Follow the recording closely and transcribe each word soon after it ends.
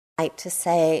like to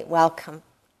say welcome,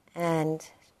 and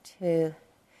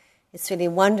it's really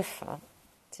wonderful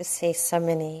to see so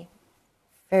many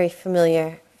very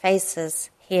familiar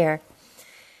faces here.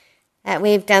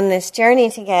 We've done this journey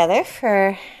together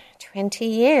for 20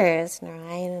 years,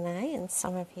 Narayan and I, and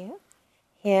some of you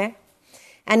here.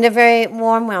 And a very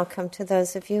warm welcome to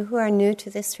those of you who are new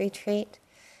to this retreat.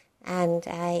 And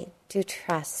I do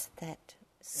trust that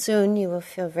soon you will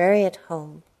feel very at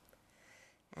home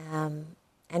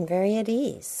and very at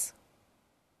ease.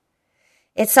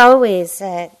 It's always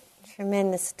a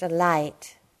tremendous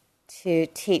delight to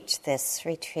teach this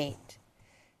retreat.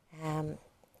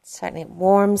 Certainly it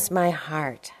warms my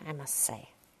heart, I must say.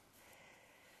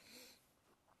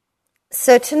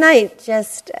 So tonight,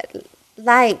 just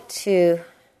like to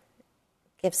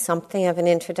give something of an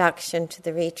introduction to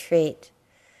the retreat.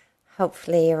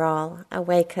 Hopefully you're all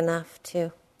awake enough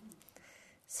to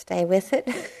stay with it.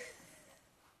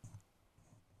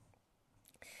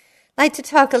 I'd like to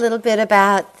talk a little bit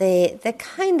about the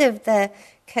kind of the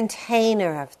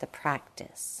container of the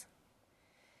practice.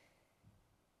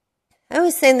 I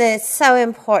always think that it's so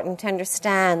important to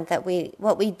understand that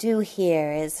what we do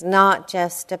here is not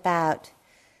just about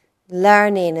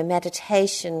learning a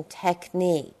meditation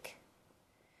technique,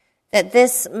 that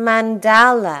this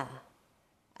mandala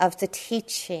of the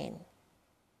teaching,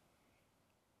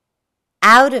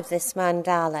 out of this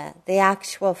mandala, the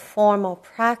actual formal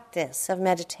practice of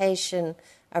meditation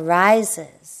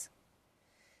arises.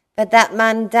 But that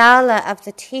mandala of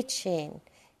the teaching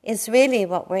is really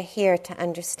what we're here to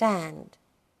understand.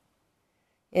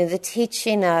 The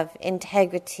teaching of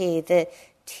integrity, the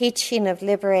teaching of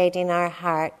liberating our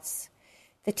hearts,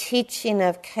 the teaching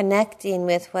of connecting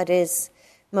with what is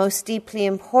most deeply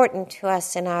important to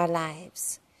us in our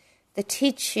lives, the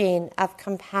teaching of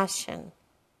compassion.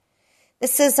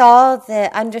 This is all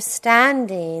the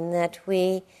understanding that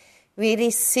we really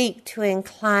seek to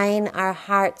incline our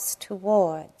hearts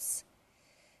towards.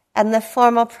 And the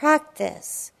formal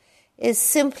practice is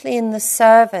simply in the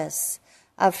service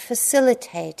of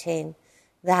facilitating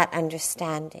that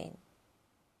understanding.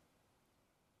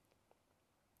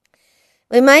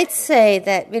 We might say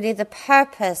that really the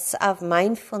purpose of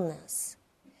mindfulness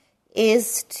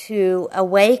is to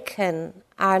awaken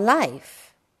our life.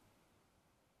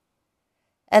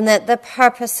 And that the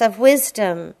purpose of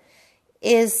wisdom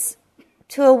is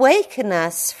to awaken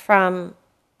us from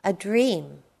a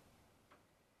dream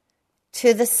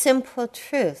to the simple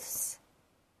truths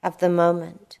of the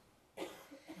moment.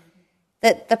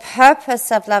 That the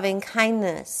purpose of loving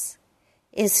kindness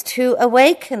is to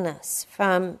awaken us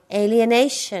from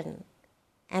alienation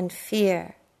and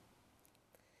fear.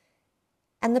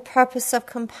 And the purpose of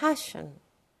compassion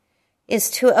is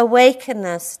to awaken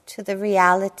us to the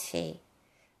reality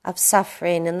of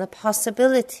suffering and the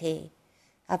possibility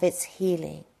of its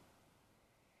healing.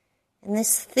 And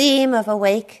this theme of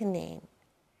awakening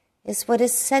is what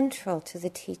is central to the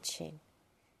teaching,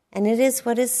 and it is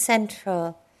what is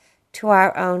central to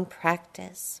our own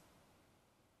practice.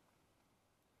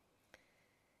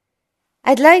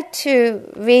 I'd like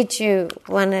to read you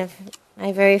one of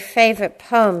my very favorite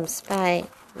poems by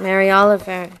Mary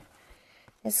Oliver.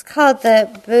 It's called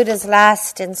The Buddha's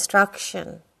Last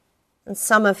Instruction. And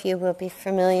some of you will be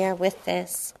familiar with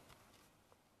this.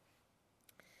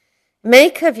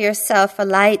 Make of yourself a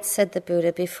light, said the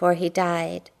Buddha before he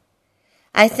died.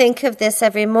 I think of this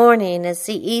every morning as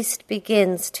the east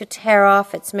begins to tear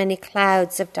off its many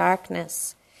clouds of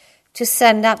darkness, to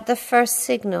send up the first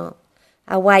signal,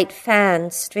 a white fan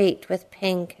streaked with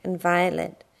pink and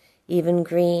violet, even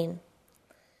green.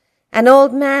 An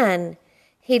old man,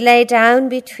 he lay down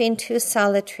between two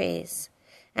solitaries,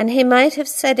 and he might have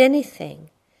said anything,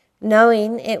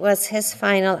 knowing it was his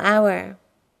final hour.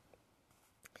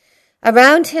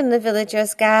 Around him the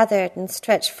villagers gathered and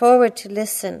stretched forward to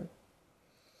listen.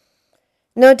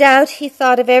 No doubt he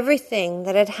thought of everything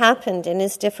that had happened in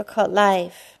his difficult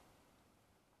life.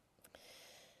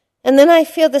 And then I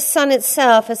feel the sun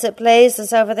itself as it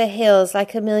blazes over the hills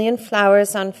like a million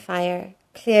flowers on fire.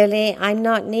 Clearly, I'm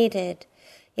not needed.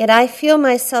 Yet I feel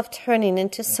myself turning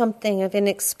into something of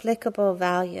inexplicable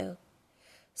value.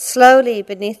 Slowly,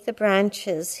 beneath the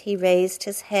branches, he raised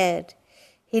his head.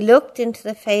 He looked into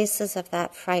the faces of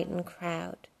that frightened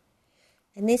crowd.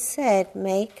 And he said,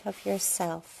 make of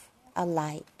yourself a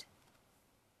light.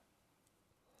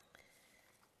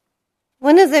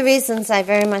 One of the reasons I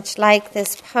very much like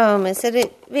this poem is that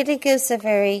it really gives a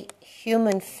very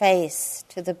human face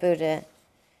to the Buddha.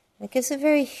 It gives a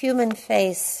very human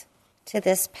face to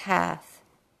this path.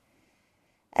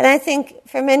 And I think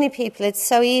for many people it's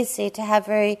so easy to have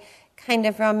very kind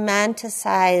of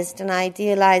romanticized and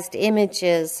idealized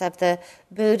images of the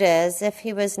Buddha as if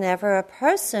he was never a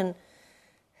person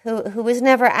who was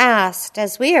never asked,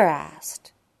 as we are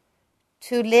asked,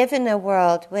 to live in a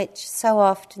world which so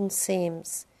often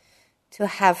seems to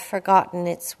have forgotten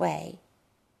its way.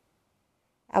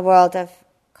 A world of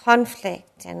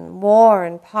conflict and war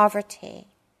and poverty.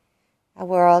 A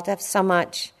world of so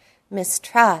much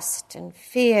mistrust and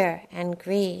fear and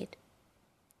greed.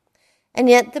 And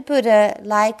yet the Buddha,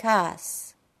 like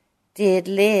us, did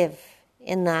live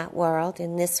in that world,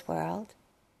 in this world,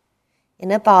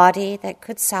 in a body that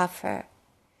could suffer,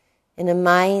 in a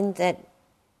mind that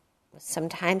was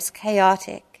sometimes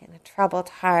chaotic, in a troubled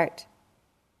heart.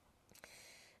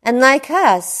 And like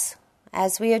us,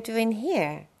 as we are doing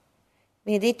here,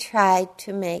 really tried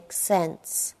to make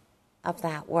sense of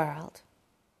that world,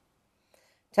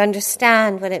 to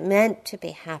understand what it meant to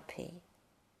be happy,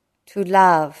 to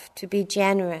love, to be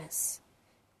generous,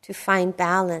 to find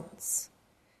balance,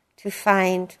 to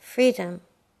find freedom.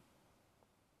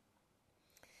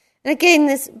 And again,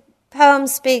 this poem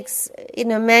speaks,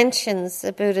 mentions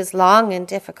the Buddha's long and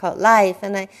difficult life,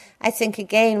 and I think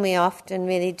again we often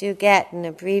really do get an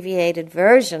abbreviated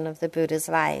version of the Buddha's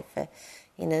life.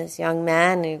 This young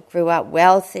man who grew up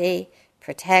wealthy,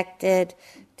 protected,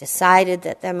 decided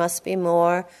that there must be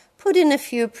more, put in a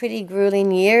few pretty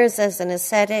grueling years as an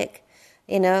ascetic,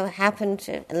 happened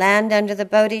to land under the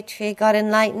Bodhi tree, got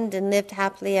enlightened, and lived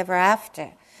happily ever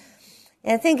after.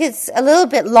 And I think it's a little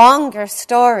bit longer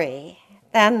story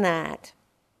than that.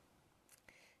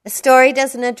 The story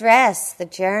doesn't address the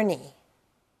journey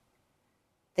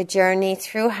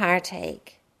through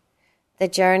heartache, the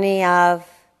journey of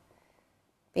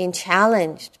being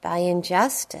challenged by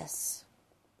injustice,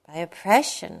 by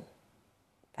oppression,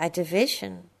 by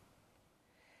division,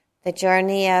 the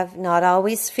journey of not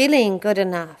always feeling good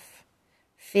enough,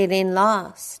 feeling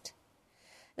lost.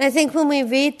 And I think when we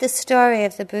read the story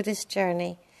of the Buddhist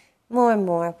journey, more and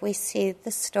more we see the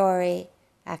story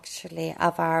actually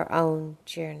of our own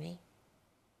journey.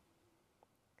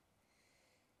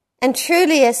 And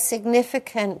truly a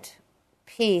significant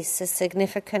piece, a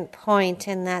significant point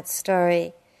in that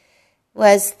story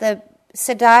was the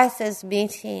Siddhartha's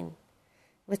meeting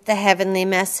with the heavenly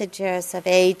messengers of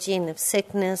aging, of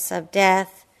sickness, of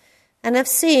death, and of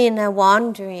seeing a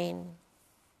wandering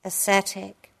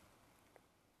ascetic.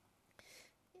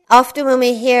 Often when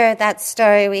we hear that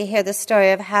story, we hear the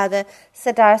story of how the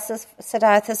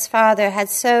Siddhartha's father had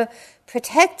so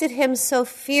protected him so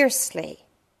fiercely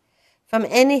from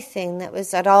anything that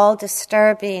was at all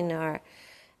disturbing or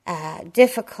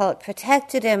difficult,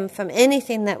 protected him from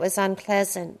anything that was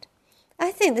unpleasant.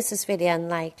 I think this is really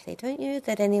unlikely, don't you,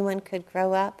 that anyone could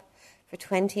grow up for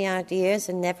 20-odd years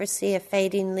and never see a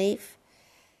fading leaf?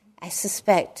 I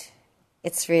suspect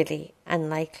it's really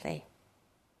unlikely.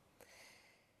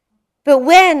 But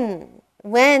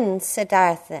when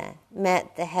Siddhartha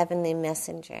met the heavenly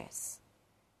messengers,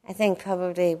 I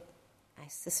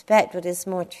suspect what is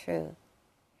more true,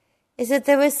 is that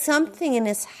there was something in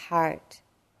his heart,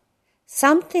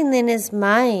 something in his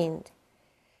mind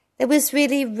that was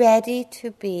really ready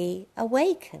to be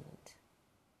awakened.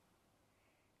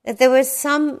 That there was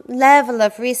some level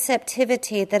of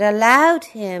receptivity that allowed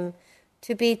him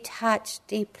to be touched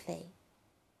deeply.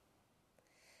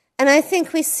 And I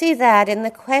think we see that in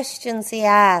the questions he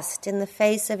asked in the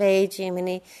face of aging when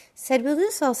he said, will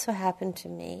this also happen to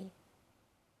me?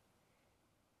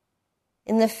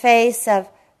 In the face of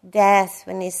death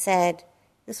when he said,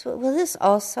 will this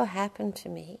also happen to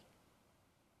me?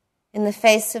 In the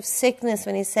face of sickness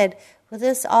when he said, will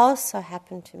this also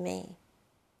happen to me?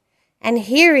 And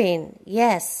hearing,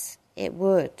 yes, it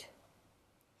would.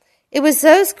 It was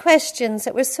those questions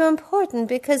that were so important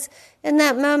because in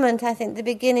that moment, I think, they're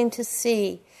beginning to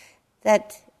see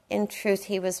that in truth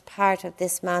he was part of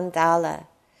this mandala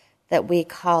that we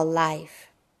call life,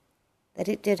 that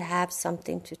it did have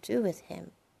something to do with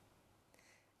him.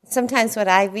 Sometimes what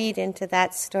I read into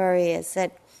that story is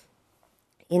that,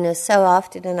 so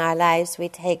often in our lives we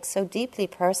take so deeply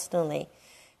personally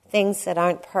things that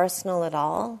aren't personal at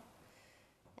all.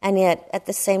 And yet, at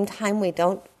the same time, we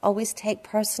don't always take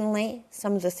personally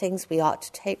some of the things we ought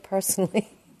to take personally,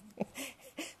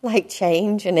 like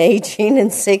change and aging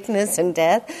and sickness and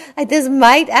death. This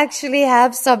might actually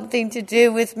have something to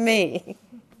do with me.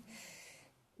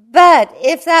 But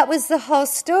if that was the whole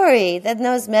story, then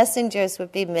those messengers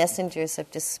would be messengers of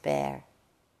despair.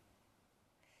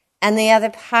 And the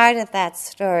other part of that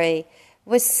story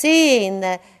was seeing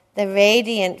the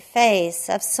radiant face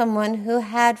of someone who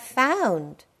had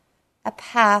found a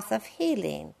path of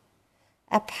healing,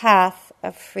 a path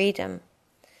of freedom.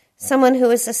 someone who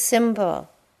is a symbol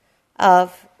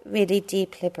of really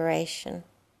deep liberation.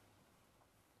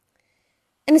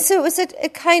 And so it was a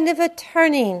kind of a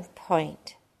turning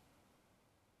point,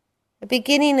 a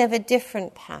beginning of a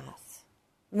different path,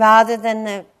 rather than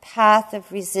the path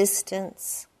of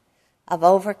resistance, of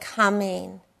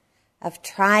overcoming, of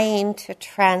trying to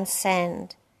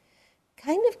transcend.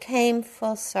 Kind of came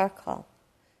full circle,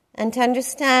 and to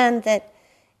understand that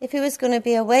if he was going to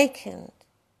be awakened,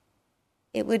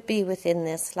 it would be within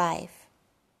this life.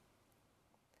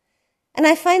 And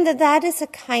I find that that is a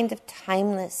kind of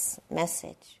timeless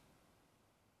message.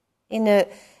 In the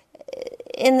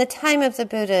time of the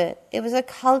Buddha, it was a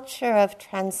culture of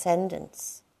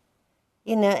transcendence.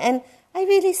 And I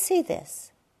really see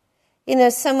this.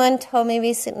 Someone told me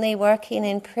recently, working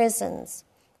in prisons,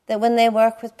 that when they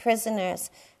work with prisoners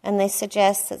and they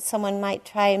suggest that someone might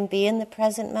try and be in the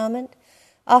present moment,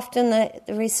 often the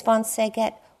response they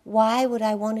get, why would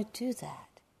I want to do that?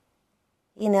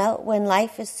 When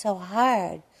life is so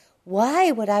hard,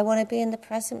 why would I want to be in the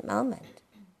present moment?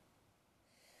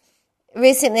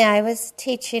 Recently I was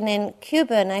teaching in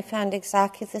Cuba and I found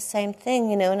exactly the same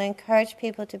thing, and I encouraged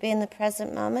people to be in the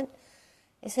present moment.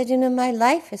 I said, my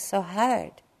life is so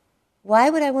hard. Why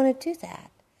would I want to do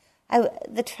that?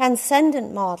 The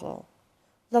transcendent model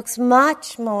looks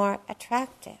much more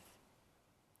attractive,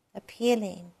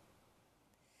 appealing.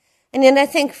 And then I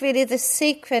think really the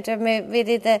secret, or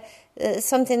really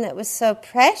something that was so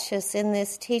precious in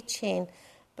this teaching,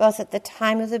 both at the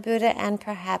time of the Buddha and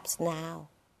perhaps now,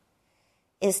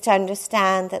 is to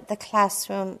understand that the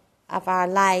classroom of our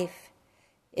life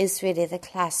is really the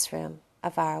classroom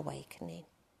of our awakening.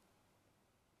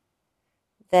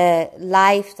 The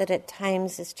life that at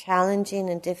times is challenging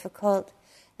and difficult,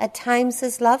 at times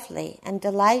is lovely and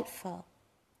delightful.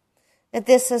 That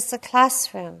this is the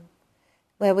classroom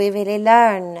where we really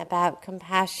learn about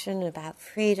compassion, about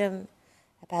freedom,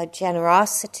 about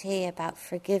generosity, about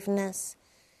forgiveness.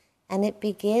 And it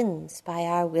begins by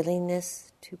our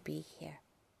willingness to be here.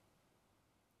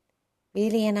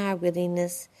 Really in our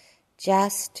willingness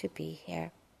just to be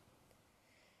here.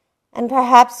 And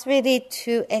perhaps really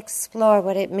to explore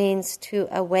what it means to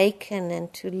awaken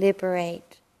and to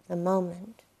liberate the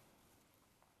moment.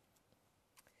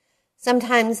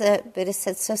 Sometimes the Buddha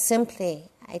said so simply,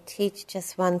 I teach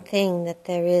just one thing, that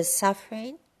there is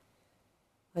suffering,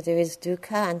 or there is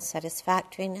dukkha,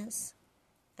 unsatisfactoriness,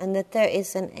 and that there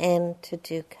is an end to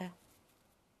dukkha.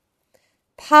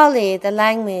 Pali, the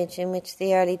language in which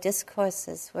the early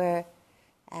discourses were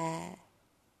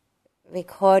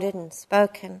recorded and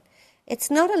spoken,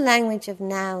 it's not a language of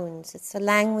nouns, it's a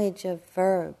language of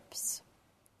verbs.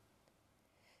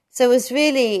 So it was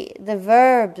really the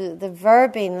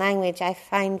verbing language I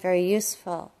find very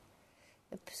useful.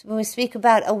 When we speak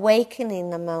about awakening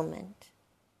the moment,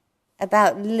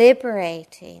 about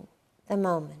liberating the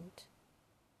moment,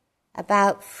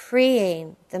 about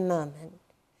freeing the moment,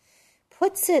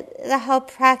 puts the whole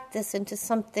practice into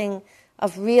something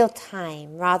of real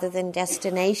time rather than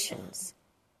destinations,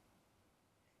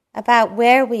 about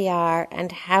where we are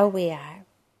and how we are.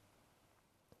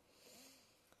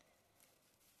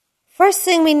 First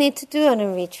thing we need to do on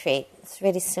a retreat, it's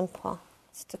really simple,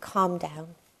 it's to calm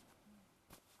down.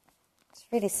 It's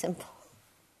really simple.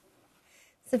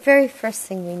 It's the very first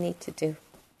thing we need to do.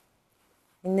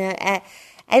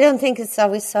 I don't think it's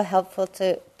always so helpful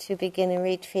to begin a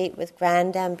retreat with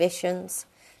grand ambitions,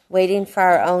 waiting for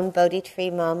our own Bodhi tree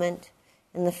moment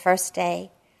in the first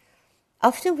day.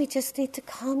 Often we just need to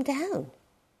calm down.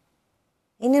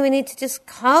 We need to just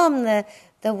calm the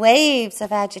waves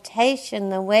of agitation,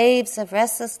 the waves of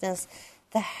restlessness,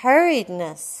 the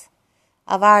hurriedness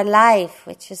of our life,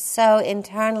 which is so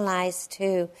internalized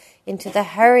too, into the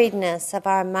hurriedness of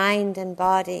our mind and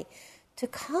body, to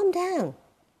calm down.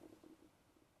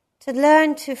 To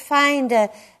learn to find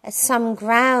some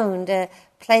ground, a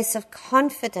place of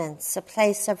confidence, a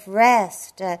place of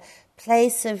rest, a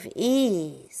place of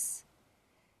ease,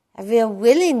 a real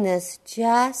willingness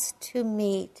just to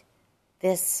meet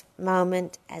this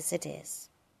moment as it is,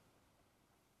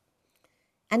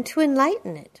 and to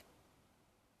enlighten it.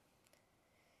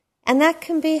 And that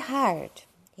can be hard.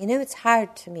 It's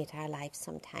hard to meet our life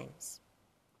sometimes.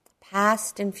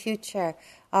 Past and future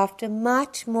are often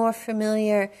much more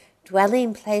familiar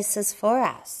dwelling places for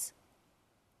us.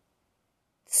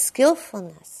 The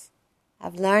skillfulness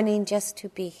of learning just to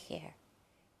be here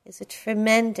is a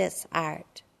tremendous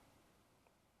art.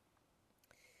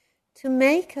 To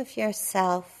make of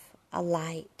yourself a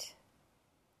light.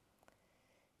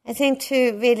 I think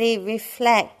to really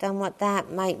reflect on what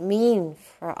that might mean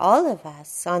for all of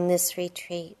us on this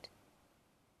retreat.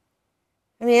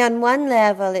 I mean, on one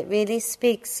level, it really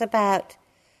speaks about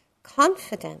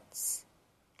confidence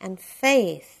and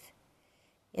faith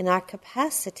in our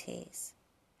capacities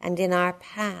and in our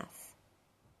path.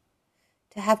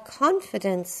 To have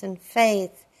confidence and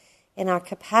faith in our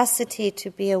capacity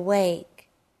to be awake,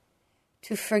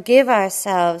 to forgive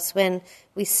ourselves when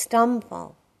we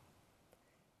stumble,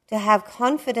 to have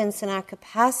confidence in our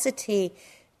capacity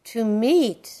to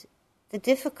meet the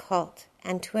difficult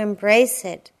and to embrace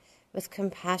it with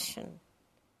compassion,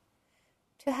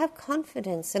 to have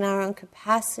confidence in our own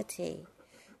capacity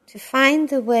to find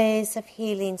the ways of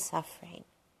healing suffering,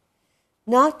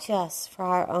 not just for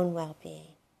our own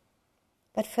well-being,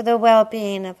 but for the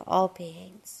well-being of all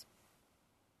beings.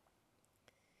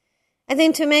 I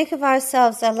think to make of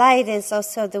ourselves a light is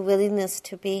also the willingness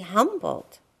to be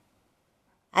humbled.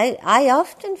 I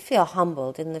often feel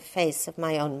humbled in the face of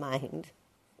my own mind.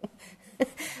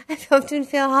 I often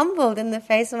feel humbled in the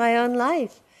face of my own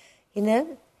life. You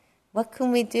know, what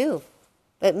can we do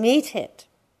but meet it?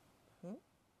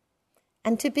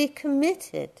 And to be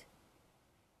committed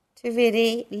to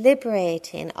really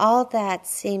liberating all that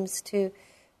seems to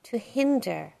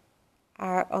hinder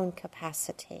our own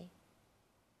capacity.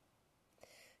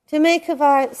 To make of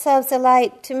ourselves a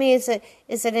light, to me, is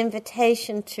an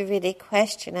invitation to really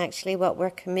question actually what we're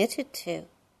committed to.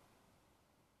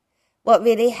 What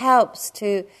really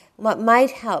what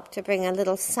might help to bring a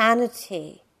little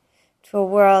sanity to a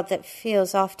world that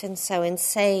feels often so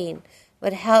insane,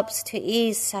 what helps to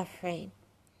ease suffering,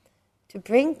 to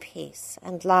bring peace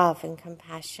and love and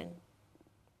compassion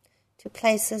to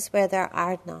places where there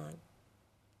are none.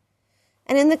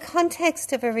 And in the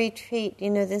context of a retreat,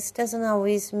 this doesn't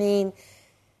always mean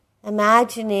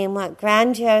imagining what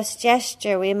grandiose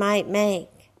gesture we might make,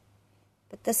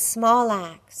 but the small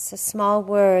acts, the small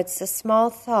words, the small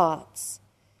thoughts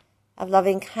of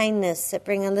loving kindness that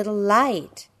bring a little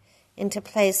light into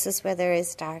places where there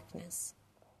is darkness.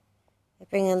 That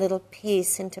bring a little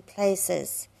peace into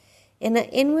places,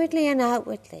 inwardly and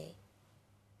outwardly,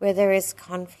 where there is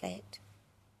conflict.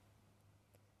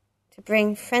 To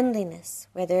bring friendliness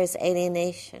where there is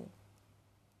alienation.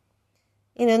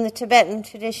 In the Tibetan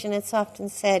tradition, it's often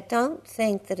said, don't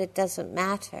think that it doesn't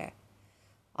matter.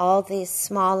 All these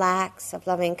small acts of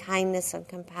loving kindness and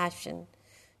compassion,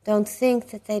 don't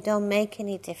think that they don't make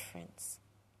any difference.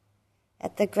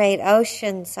 That the great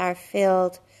oceans are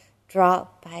filled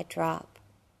drop by drop.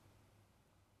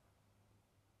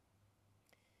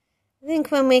 I think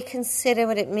when we consider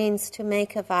what it means to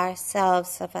make of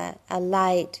ourselves of a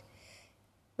light,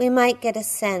 we might get a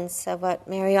sense of what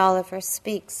Mary Oliver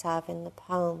speaks of in the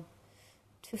poem,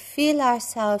 to feel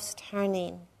ourselves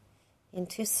turning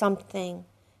into something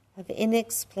of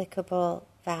inexplicable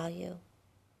value.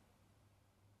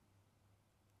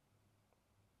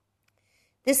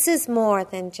 This is more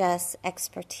than just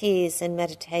expertise in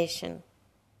meditation,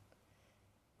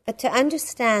 but to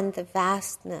understand the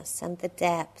vastness and the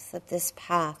depth of this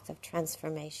path of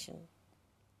transformation.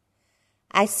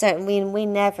 We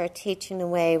never teach in a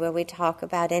way where we talk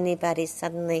about anybody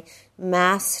suddenly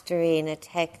mastering a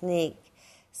technique.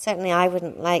 Certainly I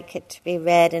wouldn't like it to be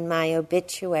read in my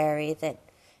obituary that,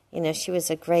 she was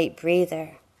a great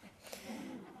breather.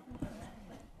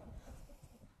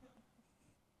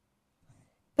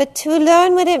 But to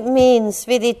learn what it means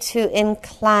really to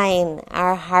incline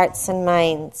our hearts and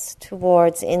minds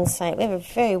towards insight. We have a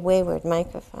very wayward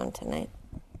microphone tonight.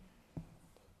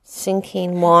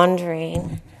 Sinking,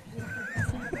 wandering.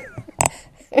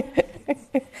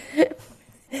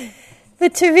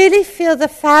 But to really feel the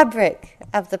fabric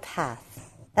of the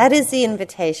path. That is the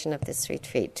invitation of this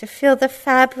retreat, to feel the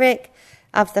fabric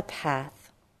of the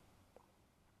path.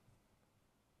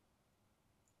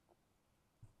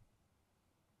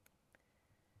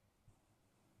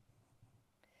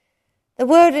 The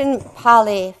word in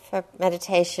Pali for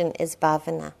meditation is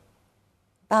bhavana.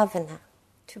 Bhavana.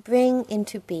 To bring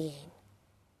into being.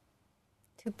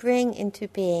 To bring into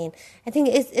being. I think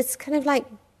it's kind of like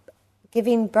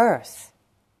giving birth.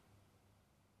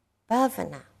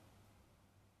 Bhavana.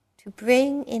 To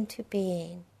bring into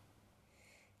being.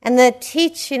 And the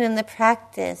teaching and the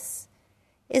practice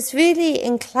is really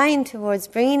inclined towards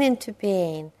bringing into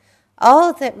being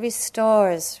all that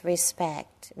restores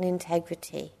respect and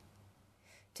integrity.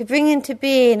 To bring into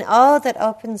being all that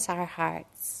opens our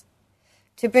hearts.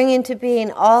 To bring into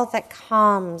being all that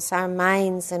calms our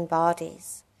minds and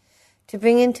bodies. To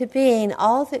bring into being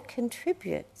all that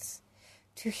contributes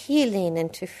to healing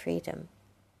and to freedom.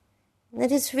 And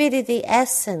that is really the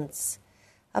essence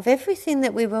of everything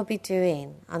that we will be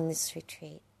doing on this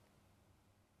retreat.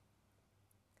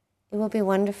 It will be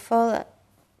wonderful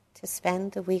to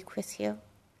spend the week with you.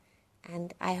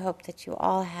 And I hope that you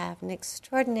all have an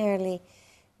extraordinarily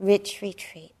rich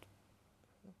retreat.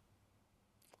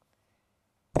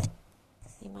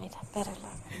 You might have better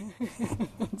luck.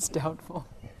 It's doubtful.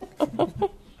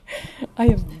 I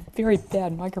have very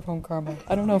bad microphone karma.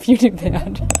 I don't know if you do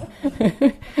that.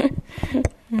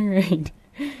 All right.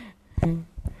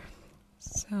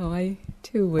 So I,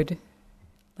 too, would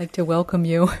like to welcome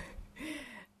you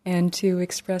and to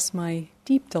express my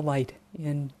deep delight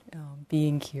in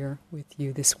being here with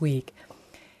you this week.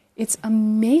 It's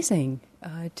amazing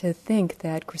to think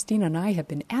that Christina and I have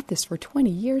been at this for 20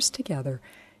 years together.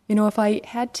 You know, if I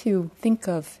had to think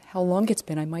of how long it's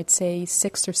been, I might say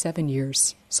 6 or 7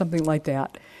 years, something like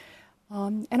that.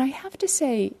 And I have to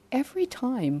say, every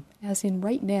time, as in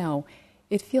right now,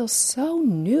 it feels so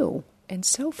new and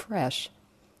so fresh.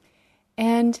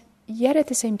 And yet at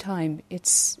the same time,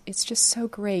 it's just so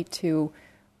great to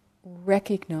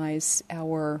recognize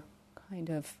our kind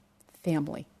of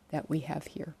family that we have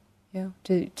here. You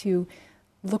know, to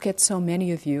look at so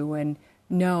many of you and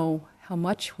know how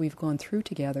much we've gone through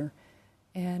together,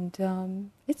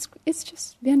 and it's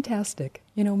just fantastic.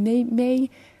 You know, may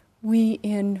we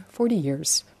in 40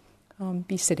 years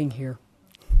be sitting here.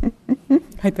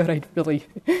 I thought I'd really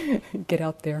get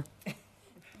out there.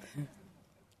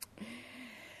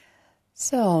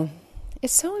 So,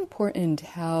 it's so important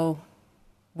how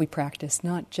we practice,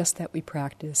 not just that we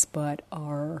practice, but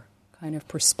our kind of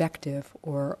perspective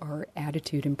or our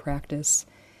attitude in practice.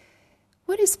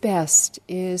 What is best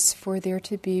is for there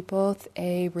to be both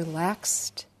a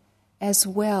relaxed as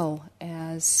well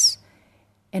as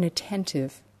an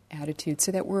attentive attitude,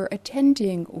 so that we're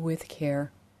attending with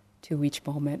care to each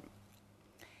moment.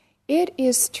 It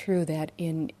is true that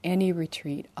in any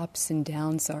retreat, ups and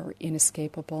downs are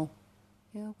inescapable.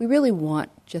 You know, we really want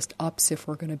just ups if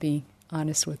we're going to be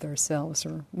honest with ourselves,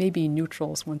 or maybe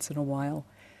neutrals once in a while.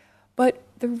 But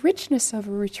the richness of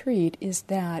a retreat is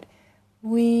that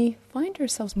we find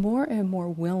ourselves more and more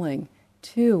willing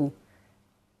to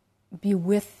be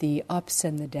with the ups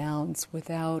and the downs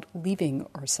without leaving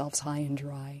ourselves high and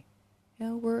dry. You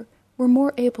know, we're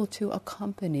more able to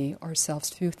accompany ourselves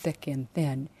through thick and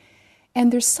thin.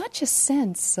 And there's such a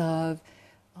sense of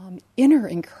inner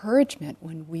encouragement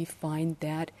when we find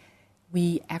that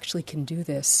we actually can do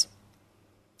this.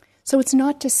 So it's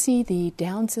not to see the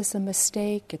downs as a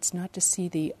mistake, it's not to see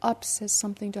the ups as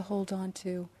something to hold on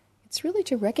to. It's really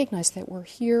to recognize that we're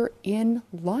here in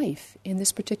life in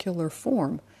this particular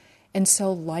form. And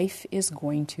so life is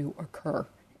going to occur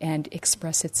and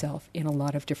express itself in a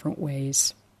lot of different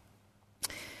ways.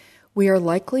 We are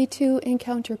likely to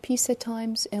encounter peace at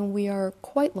times, and we are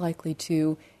quite likely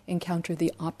to encounter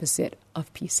the opposite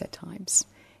of peace at times.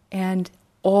 And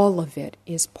all of it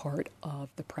is part of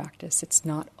the practice. It's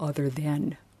not other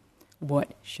than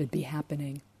what should be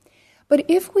happening. But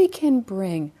if we can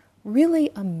bring really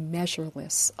a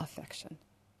measureless affection,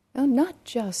 now, not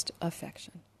just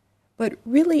affection, but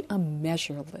really a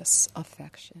measureless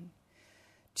affection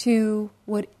to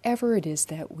whatever it is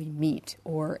that we meet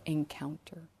or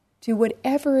encounter, to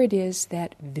whatever it is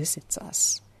that visits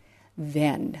us,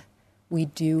 then we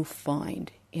do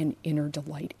find an inner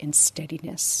delight and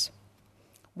steadiness,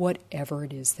 whatever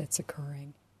it is that's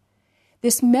occurring.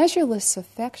 This measureless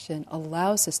affection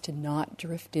allows us to not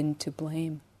drift into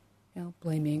blame,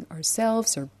 blaming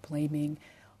ourselves or blaming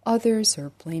others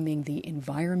or blaming the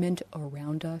environment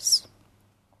around us.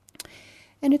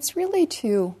 And it's really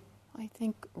to, I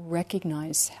think,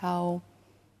 recognize how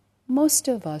most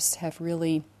of us have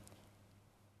really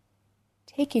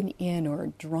taken in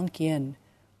or drunk in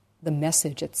the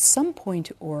message at some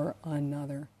point or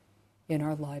another in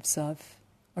our lives of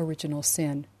original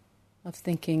sin, of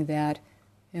thinking that,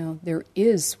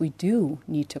 we do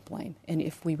need to blame. And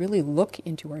if we really look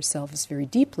into ourselves very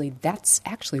deeply, that's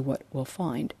actually what we'll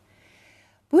find.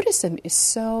 Buddhism is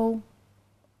so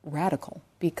radical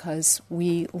because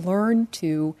we learn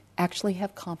to actually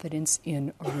have confidence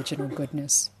in original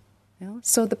goodness.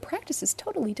 So the practice is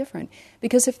totally different,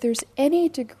 because if there's any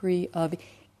degree of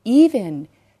even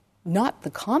not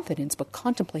the confidence, but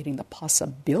contemplating the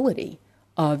possibility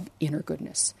of inner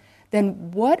goodness,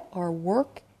 then what our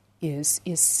work is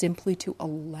simply to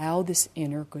allow this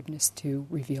inner goodness to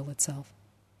reveal itself.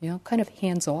 Kind of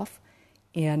hands off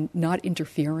and not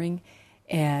interfering,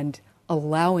 and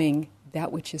allowing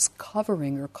that which is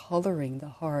covering or coloring the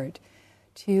heart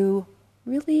to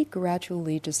really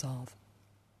gradually dissolve.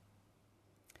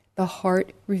 The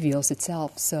heart reveals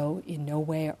itself, so in no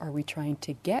way are we trying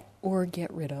to get or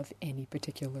get rid of any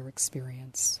particular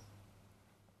experience.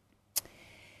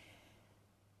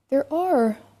 There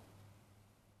are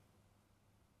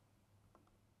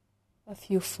a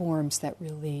few forms that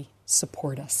really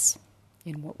support us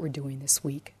in what we're doing this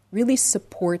week, really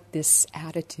support this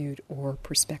attitude or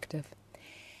perspective.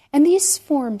 And these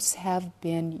forms have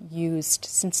been used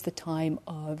since the time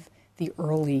of the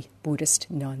early Buddhist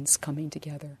nuns coming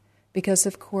together. Because,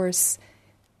 of course,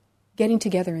 getting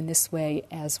together in this way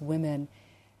as women,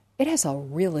 it has a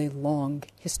really long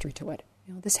history to it.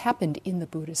 This happened in the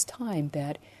Buddhist time,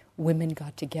 that women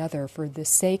got together for the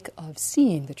sake of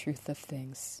seeing the truth of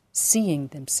things, seeing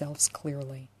themselves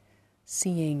clearly,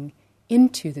 seeing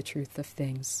into the truth of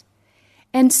things.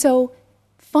 And so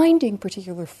finding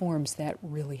particular forms that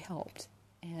really helped.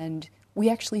 And we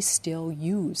actually still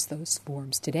use those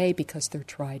forms today because they're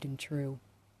tried and true.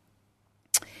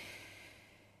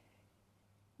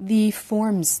 The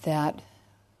forms that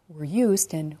were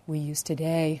used and we use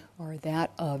today are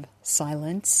that of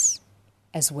silence,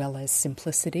 as well as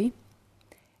simplicity,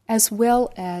 as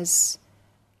well as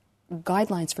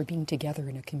guidelines for being together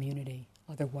in a community,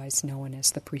 otherwise known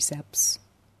as the Precepts.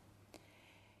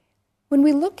 When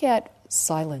we look at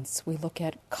silence, we look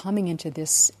at coming into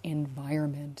this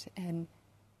environment, and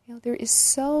there is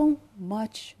so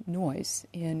much noise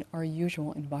in our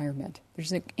usual environment.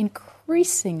 There's an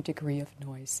increasing degree of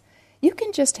noise. You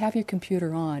can just have your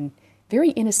computer on very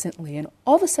innocently, and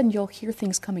all of a sudden you'll hear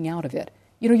things coming out of it.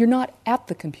 You're not at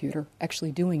the computer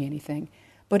actually doing anything,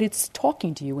 but it's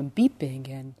talking to you and beeping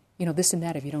and, this and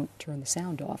that if you don't turn the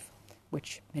sound off,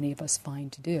 which many of us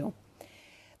find to do.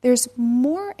 There's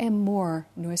more and more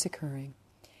noise occurring.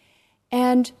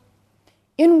 And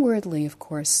inwardly, of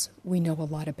course, we know a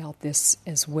lot about this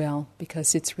as well,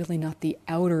 because it's really not the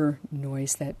outer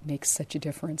noise that makes such a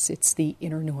difference. It's the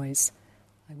inner noise.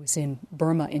 I was in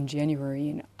Burma in January,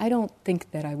 and I don't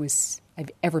think that I've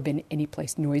ever been any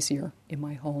place noisier in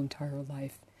my whole entire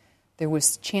life. There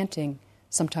was chanting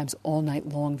sometimes all night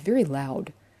long, very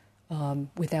loud,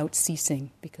 without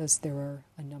ceasing, because there are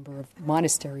a number of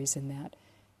monasteries in that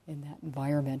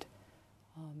environment.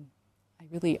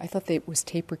 I thought that it was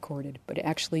tape recorded, but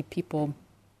actually people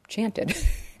chanted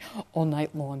all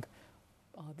night long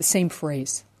the same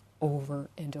phrase over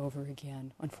and over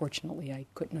again. Unfortunately, I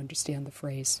couldn't understand the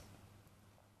phrase.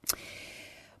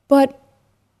 But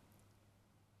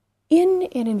in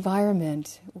an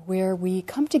environment where we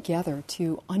come together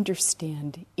to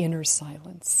understand inner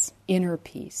silence, inner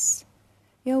peace,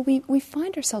 we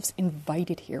find ourselves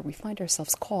invited here. We find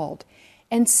ourselves called.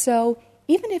 And so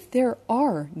even if there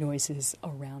are noises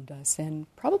around us, and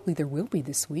probably there will be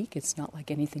this week, it's not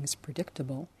like anything's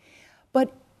predictable,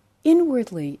 but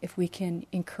inwardly, if we can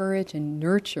encourage and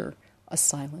nurture a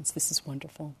silence, this is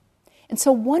wonderful. And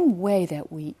so one way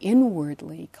that we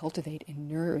inwardly cultivate and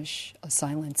nourish a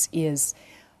silence is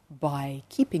by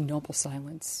keeping noble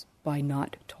silence, by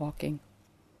not talking.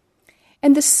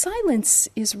 And the silence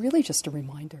is really just a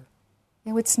reminder.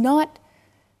 It's not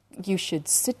you should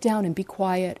sit down and be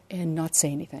quiet and not say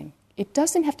anything. It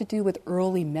doesn't have to do with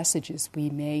early messages we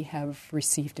may have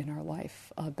received in our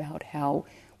life about how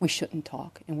we shouldn't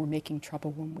talk and we're making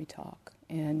trouble when we talk.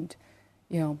 And,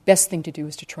 best thing to do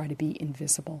is to try to be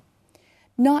invisible.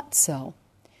 Not so.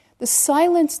 The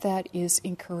silence that is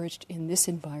encouraged in this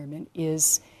environment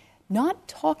is not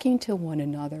talking to one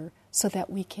another so that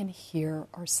we can hear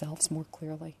ourselves more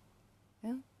clearly.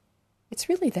 It's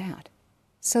really that.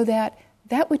 So that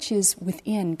which is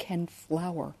within can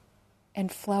flower,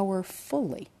 and flower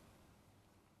fully.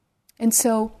 And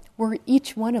so we're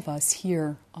each one of us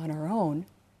here on our own,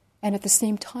 and at the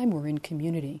same time we're in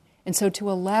community. And so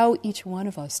to allow each one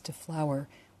of us to flower,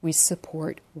 we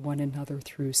support one another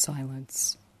through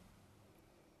silence.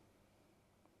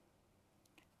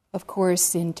 Of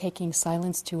course, in taking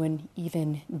silence to an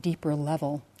even deeper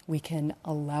level, we can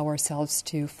allow ourselves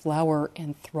to flower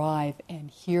and thrive and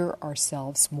hear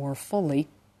ourselves more fully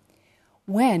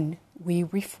when we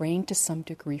refrain to some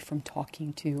degree from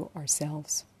talking to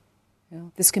ourselves.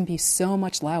 This can be so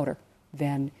much louder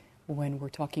than when we're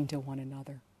talking to one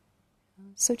another.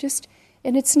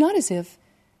 And it's not as if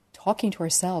talking to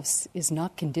ourselves is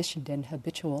not conditioned and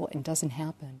habitual and doesn't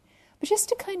happen, but just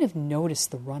to kind of notice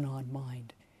the run-on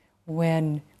mind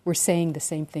when we're saying the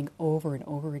same thing over and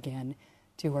over again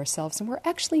to ourselves, and we're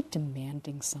actually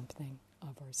demanding something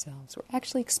of ourselves. We're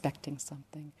actually expecting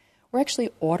something. We're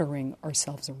actually ordering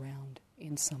ourselves around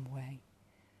in some way.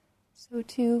 So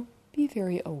to be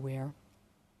very aware.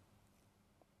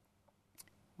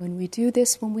 When we do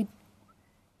this, when we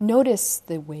notice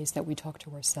the ways that we talk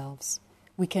to ourselves,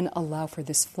 we can allow for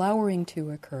this flowering to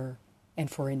occur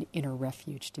and for an inner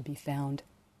refuge to be found.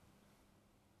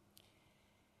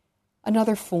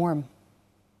 Another form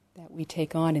that we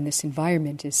take on in this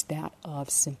environment is that of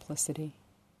simplicity.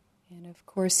 And of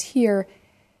course here,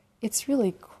 it's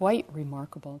really quite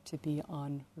remarkable to be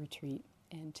on retreat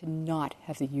and to not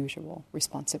have the usual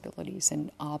responsibilities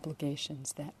and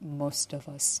obligations that most of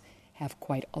us have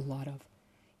quite a lot of.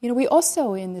 We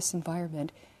also, in this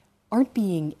environment, aren't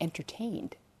being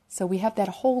entertained. So we have that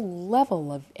whole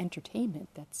level of entertainment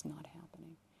that's not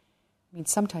happening.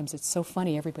 Sometimes it's so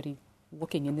funny, everybody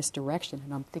looking in this direction,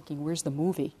 and I'm thinking, where's the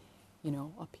movie,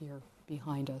 up here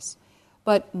behind us.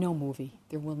 But no movie.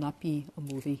 There will not be a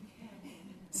movie.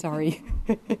 Sorry.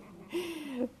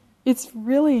 It's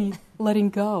really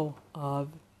letting go of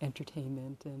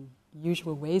entertainment and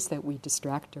usual ways that we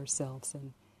distract ourselves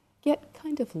and get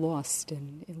kind of lost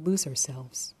and lose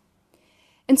ourselves.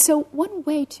 And so one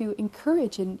way to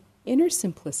encourage an inner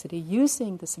simplicity,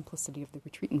 using the simplicity of the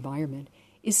retreat environment,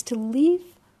 is to leave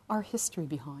our history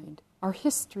behind, our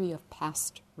history of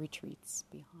past retreats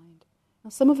behind. Now,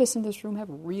 some of us in this room have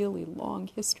really long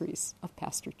histories of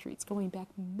past retreats, going back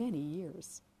many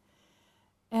years.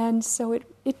 And so it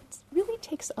really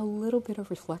takes a little bit of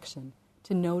reflection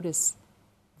to notice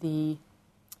the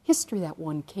history that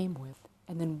one came with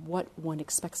and then what one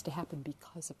expects to happen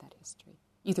because of that history,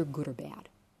 either good or bad,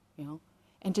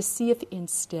 and to see if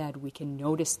instead we can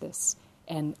notice this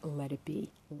and let it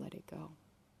be, let it go.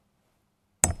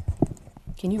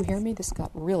 Can you hear me? This got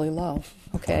really low.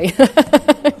 Okay.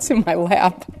 It's in my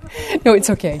lap. No, it's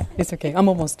okay. It's okay. I'm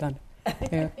almost done.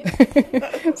 Yeah.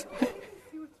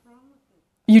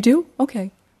 You do? Okay.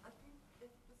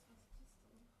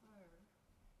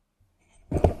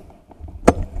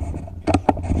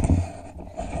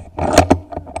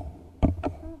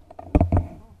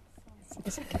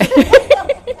 It's okay.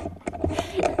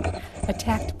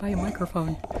 Attacked by a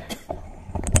microphone.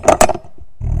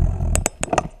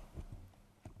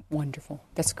 Wonderful.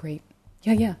 That's great.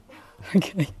 Yeah.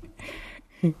 Okay.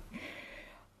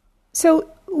 So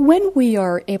when we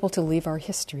are able to leave our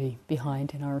history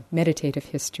behind and our meditative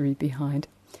history behind,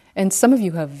 and some of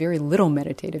you have very little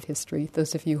meditative history,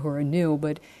 those of you who are new,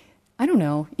 but I don't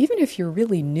know, even if you're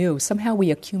really new, somehow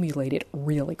we accumulate it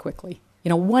really quickly.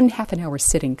 One half an hour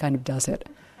sitting kind of does it.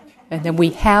 And then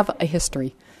we have a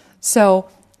history. So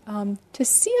to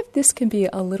see if this can be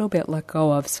a little bit let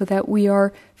go of so that we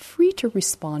are free to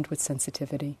respond with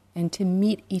sensitivity and to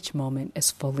meet each moment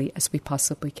as fully as we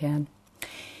possibly can.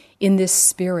 In this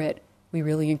spirit, we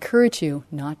really encourage you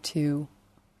not to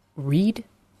read,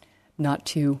 not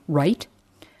to write,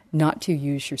 not to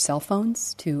use your cell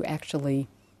phones, to actually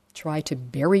try to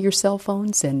bury your cell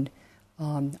phones. And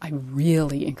I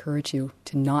really encourage you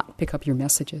to not pick up your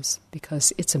messages,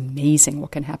 because it's amazing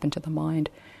what can happen to the mind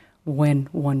when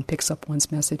one picks up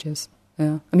one's messages.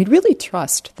 Really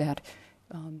trust that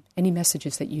any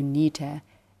messages that you need to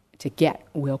get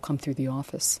will come through the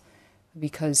office.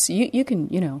 Because you can,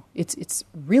 it's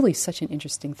really such an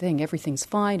interesting thing. Everything's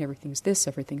fine, everything's this,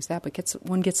 everything's that, but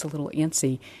one gets a little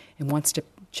antsy and wants to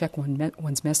check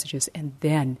one's messages, and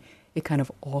then it kind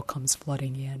of all comes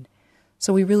flooding in.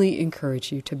 So we really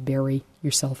encourage you to bury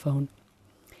your cell phone.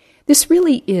 This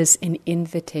really is an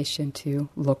invitation to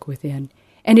look within,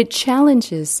 and it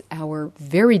challenges our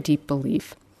very deep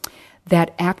belief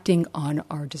that acting on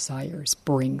our desires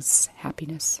brings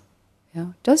happiness. It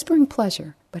does bring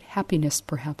pleasure, but happiness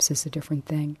perhaps is a different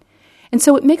thing. And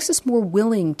so it makes us more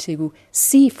willing to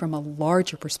see from a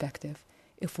larger perspective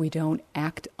if we don't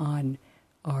act on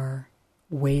our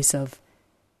ways of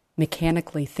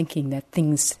mechanically thinking that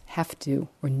things have to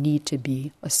or need to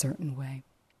be a certain way.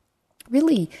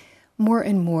 Really, more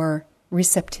and more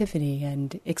receptivity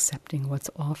and accepting what's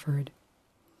offered.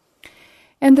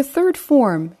 And the third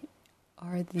form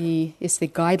is the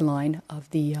guideline of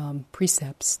the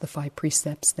precepts, the 5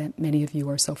 precepts that many of you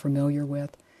are so familiar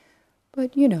with.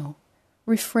 But,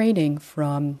 refraining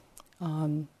from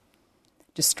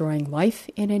destroying life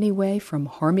in any way, from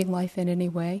harming life in any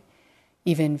way,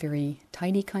 even very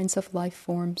tiny kinds of life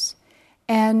forms.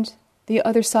 And the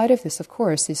other side of this, of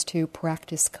course, is to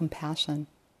practice compassion,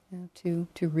 to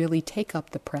really take up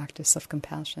the practice of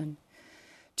compassion,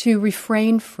 to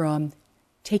refrain from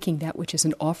taking that which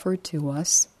isn't offered to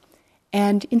us,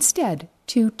 and instead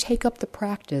to take up the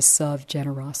practice of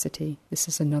generosity. This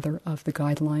is another of the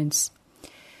guidelines.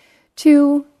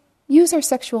 To use our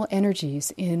sexual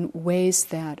energies in ways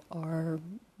that are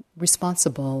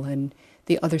responsible, and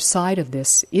the other side of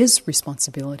this is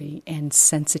responsibility and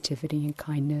sensitivity and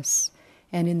kindness.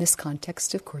 And in this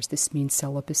context, of course, this means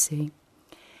celibacy.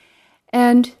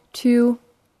 And to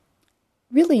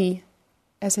really,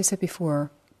 as I said before,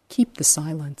 keep the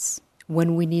silence.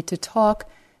 When we need to talk,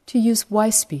 to use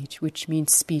wise speech, which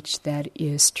means speech that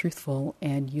is truthful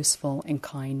and useful and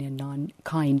kind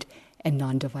and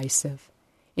non-divisive,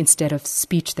 instead of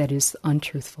speech that is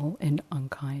untruthful and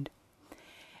unkind.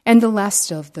 And the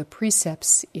last of the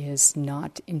precepts is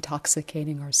not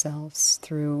intoxicating ourselves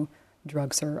through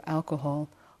drugs or alcohol,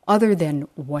 other than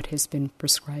what has been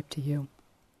prescribed to you.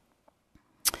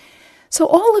 So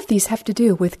all of these have to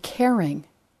do with caring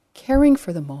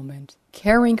for the moment,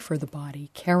 caring for the body,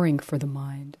 caring for the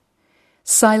mind.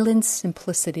 Silence,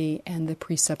 simplicity, and the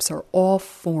precepts are all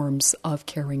forms of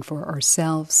caring for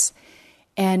ourselves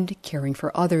and caring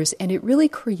for others, and it really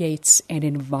creates an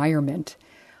environment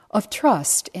of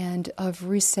trust and of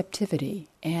receptivity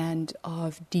and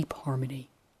of deep harmony.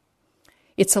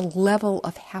 It's a level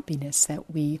of happiness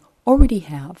that we already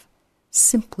have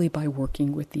simply by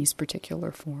working with these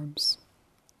particular forms.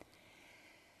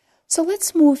 So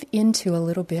let's move into a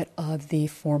little bit of the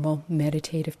formal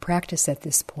meditative practice at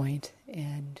this point.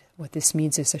 And what this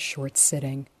means is a short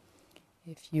sitting.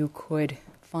 If you could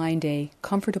find a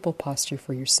comfortable posture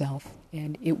for yourself,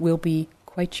 and it will be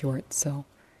quite short, so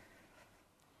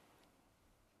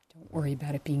don't worry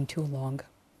about it being too long.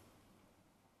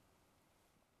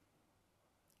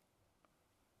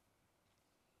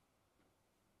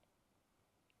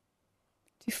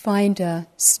 To find a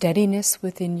steadiness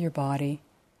within your body,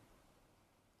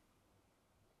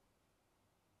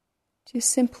 to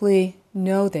simply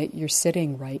know that you're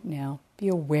sitting right now. Be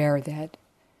aware that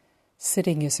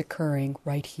sitting is occurring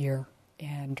right here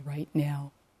and right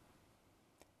now.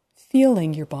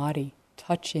 Feeling your body,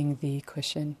 touching the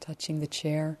cushion, touching the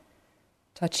chair,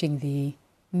 touching the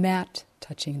mat,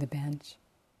 touching the bench.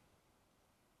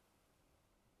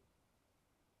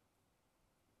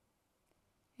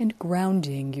 And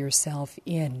grounding yourself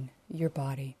in your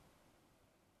body.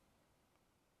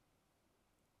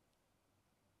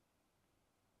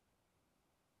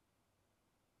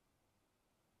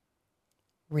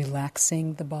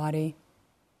 Relaxing the body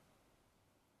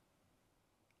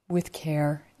with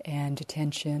care and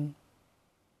attention.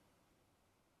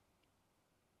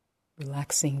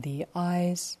 Relaxing the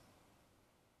eyes,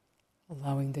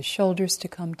 allowing the shoulders to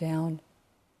come down.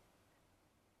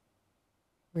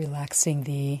 Relaxing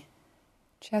the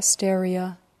chest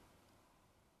area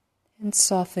and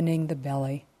softening the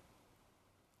belly.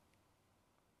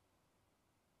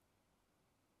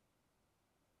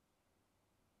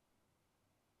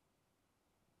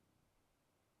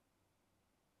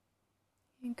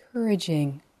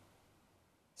 Encouraging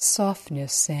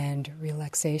softness and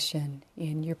relaxation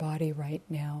in your body right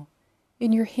now,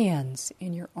 in your hands,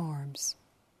 in your arms.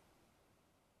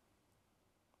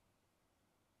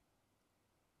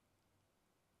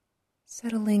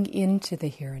 Settling into the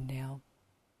here and now.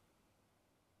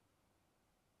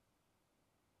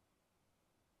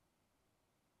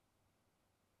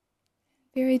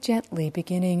 Very gently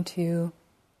beginning to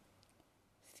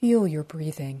feel your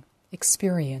breathing,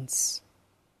 experience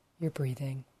your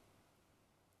breathing.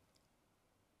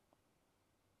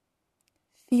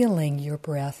 Feeling your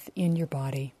breath in your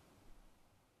body.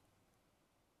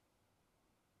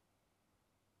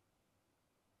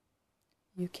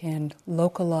 You can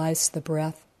localize the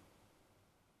breath.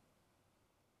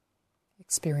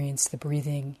 Experience the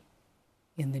breathing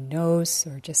in the nose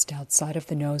or just outside of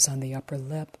the nose on the upper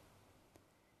lip.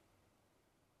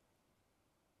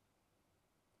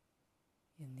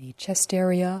 In the chest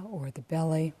area or the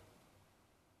belly.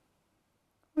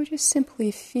 Or just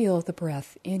simply feel the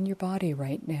breath in your body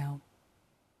right now.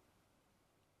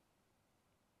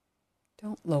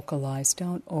 Don't localize,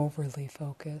 don't overly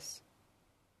focus.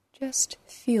 Just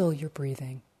feel your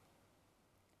breathing.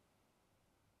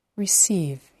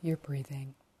 Receive your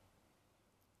breathing.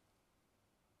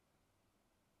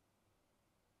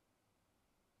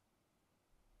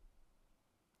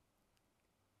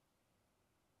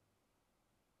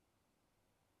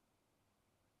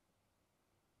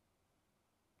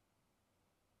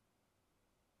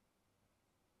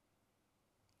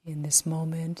 In this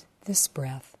moment, this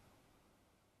breath.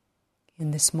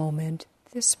 In this moment,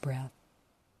 this breath.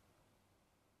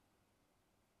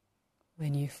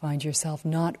 When you find yourself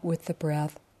not with the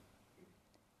breath,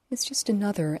 it's just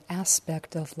another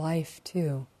aspect of life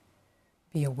to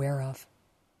be aware of.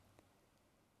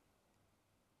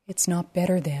 It's not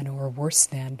better than or worse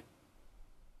than.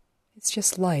 It's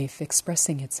just life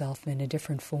expressing itself in a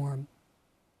different form.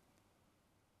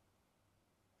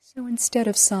 So instead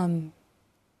of some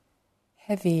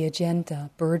heavy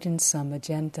agenda, burdensome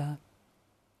agenda,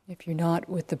 if you're not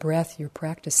with the breath, you're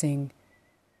practicing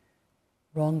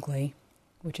wrongly,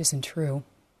 which isn't true.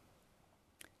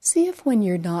 See if when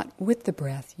you're not with the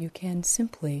breath, you can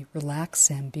simply relax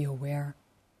and be aware.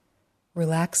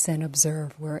 Relax and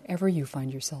observe wherever you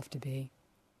find yourself to be.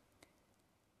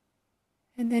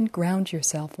 And then ground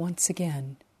yourself once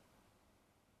again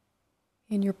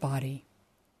in your body,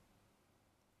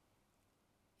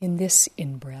 in this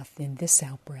in-breath, in this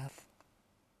out-breath,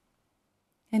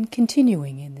 and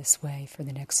continuing in this way for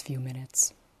the next few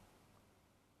minutes.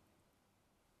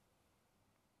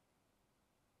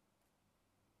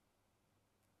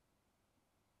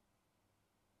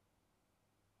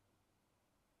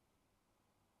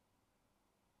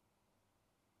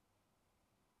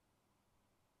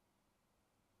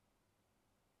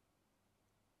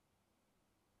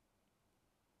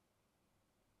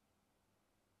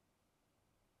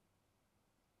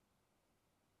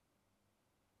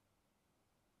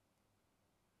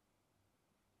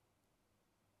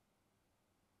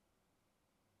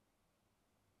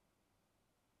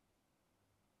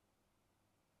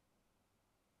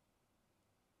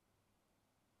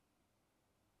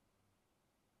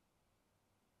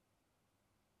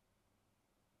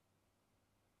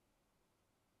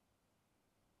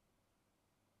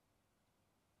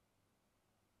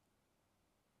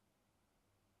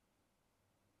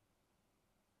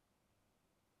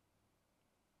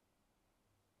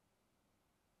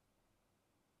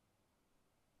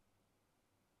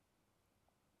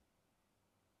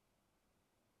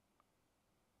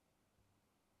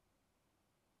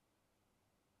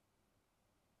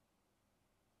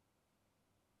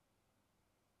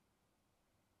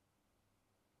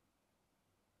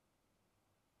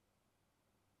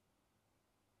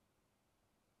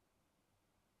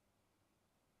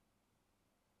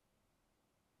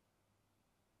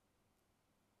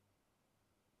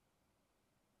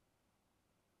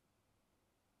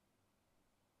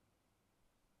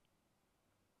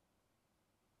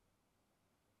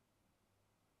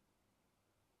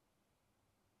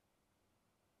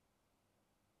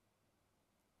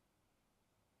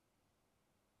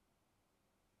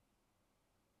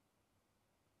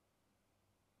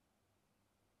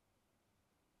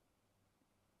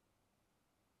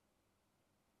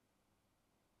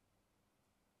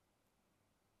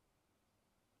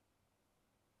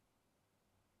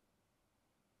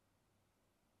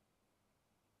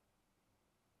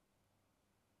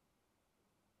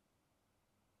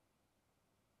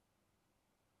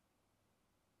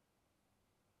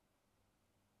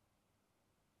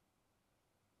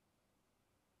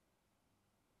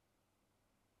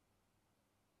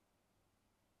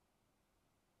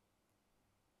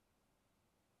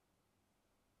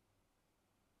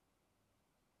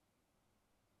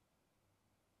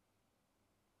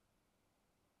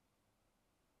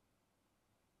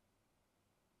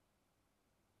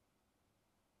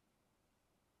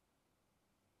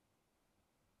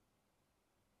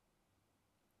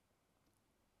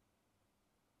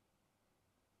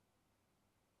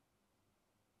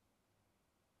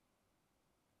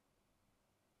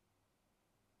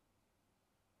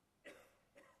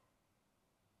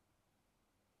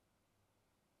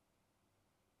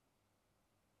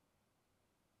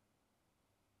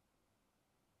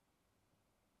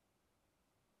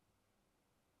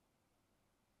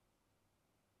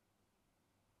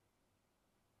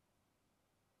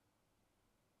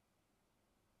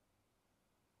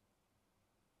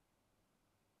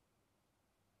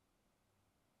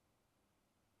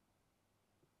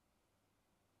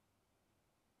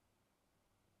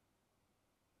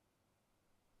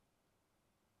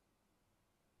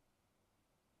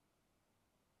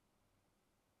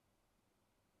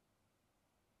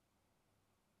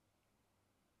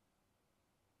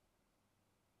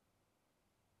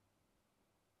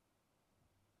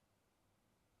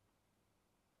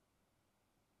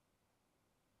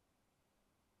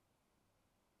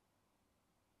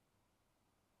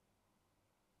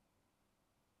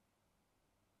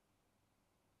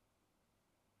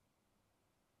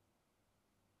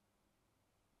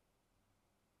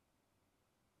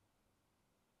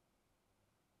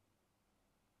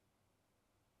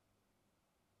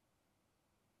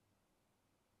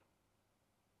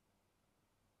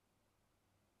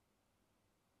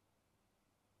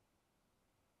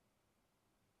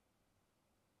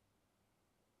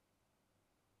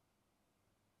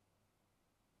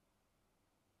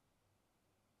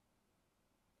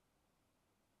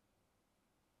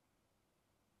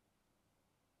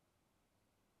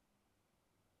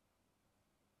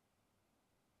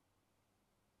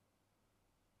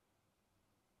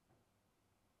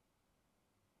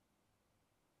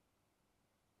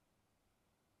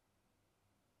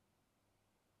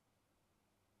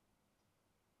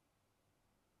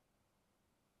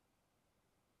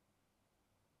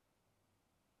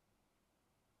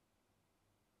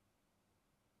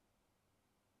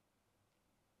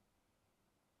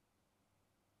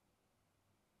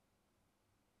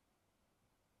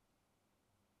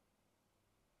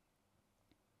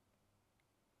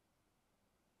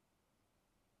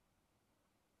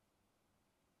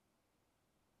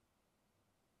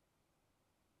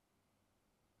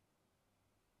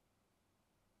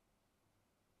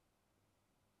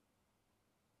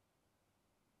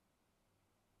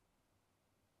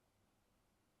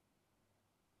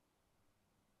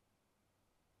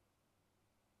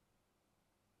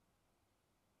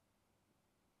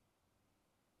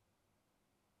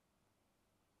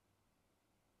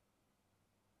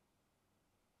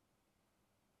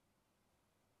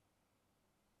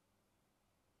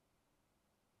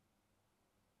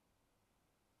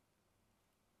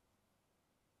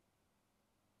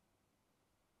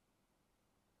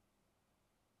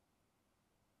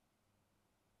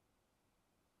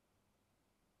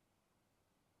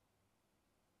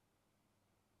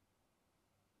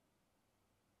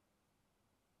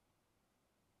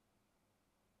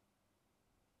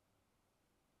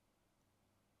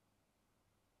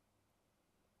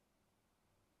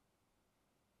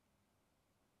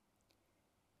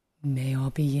 May all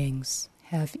beings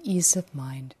have ease of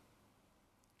mind.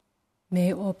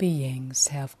 May all beings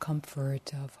have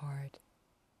comfort of heart.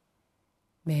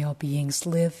 May all beings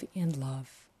live in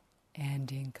love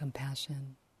and in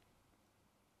compassion.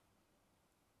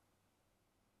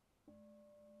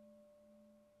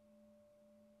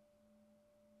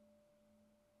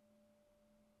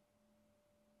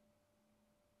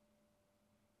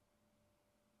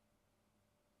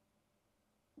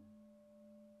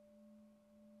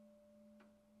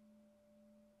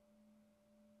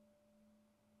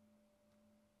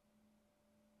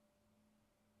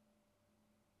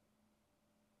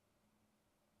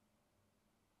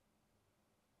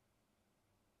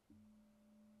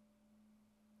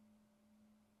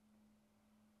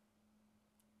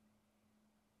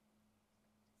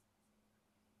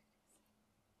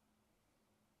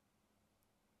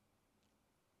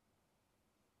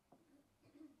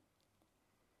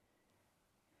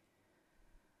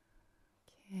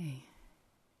 Okay.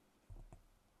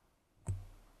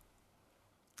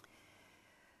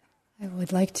 I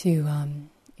would like to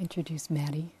introduce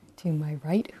Maddie to my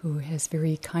right, who has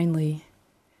very kindly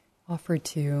offered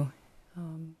to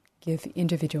give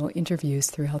individual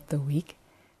interviews throughout the week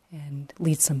and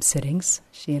lead some sittings.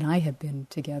 She and I have been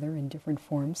together in different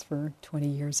forms for 20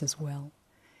 years as well.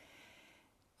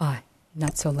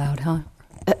 Not so loud, huh?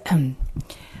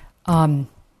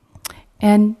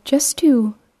 And just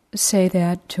to say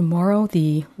that tomorrow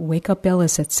the wake-up bell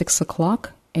is at 6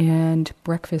 o'clock and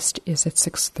breakfast is at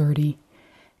 6:30.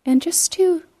 And just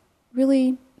to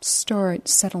really start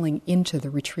settling into the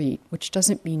retreat, which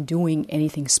doesn't mean doing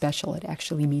anything special. It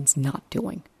actually means not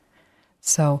doing.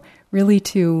 So really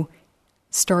to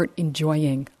start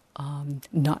enjoying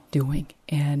not doing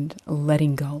and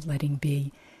letting go, letting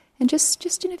be. And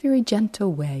just in a very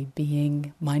gentle way,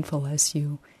 being mindful as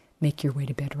you make your way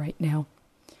to bed right now.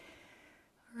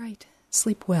 All right,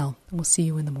 sleep well, and we'll see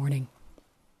you in the morning.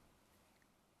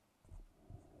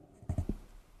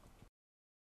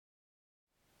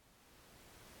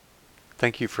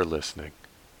 Thank you for listening.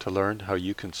 To learn how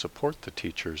you can support the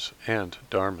teachers and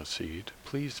Dharma Seed,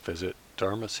 please visit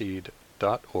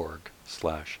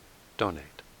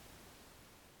dharmaseed.org/donate.